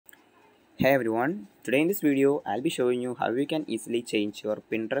Hey everyone, today in this video I'll be showing you how you can easily change your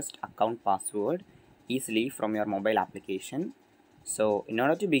Pinterest account password easily from your mobile application. So in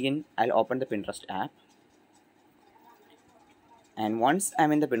order to begin, I'll open the Pinterest app, and once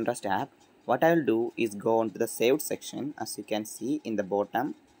I'm in the Pinterest app, what I'll do is go on to the saved section. As you can see in the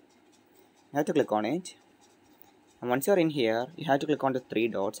bottom, you have to click on it, and once you're in here you have to click on the three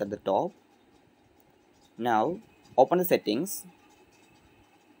dots at the top. Now open the settings.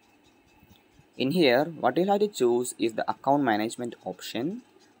 In here, what you'll have to choose is the account management option.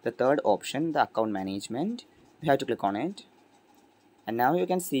 The third option, the account management, you have to click on it. And now you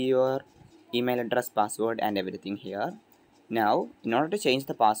can see your email address, password and everything here. Now, in order to change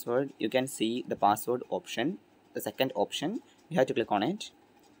the password, you can see the password option, the second option, you have to click on it.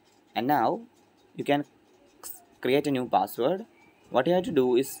 And now, you can create a new password. What you have to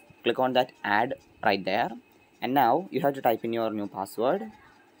do is click on that add right there. And now, you have to type in your new password.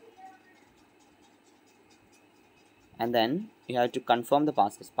 And then you have to confirm the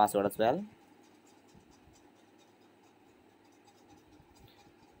password as well.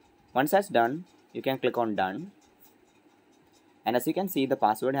 Once that's done, you can click on done, and as you can see, the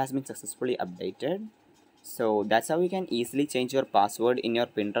password has been successfully updated. So that's how you can easily change your password in your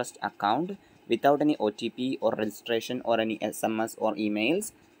Pinterest account without any OTP or registration or any SMS or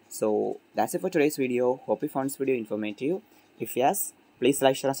emails. So that's it for today's video. Hope you found this video informative. If yes, please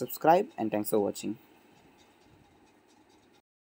like, share and subscribe, and thanks for watching.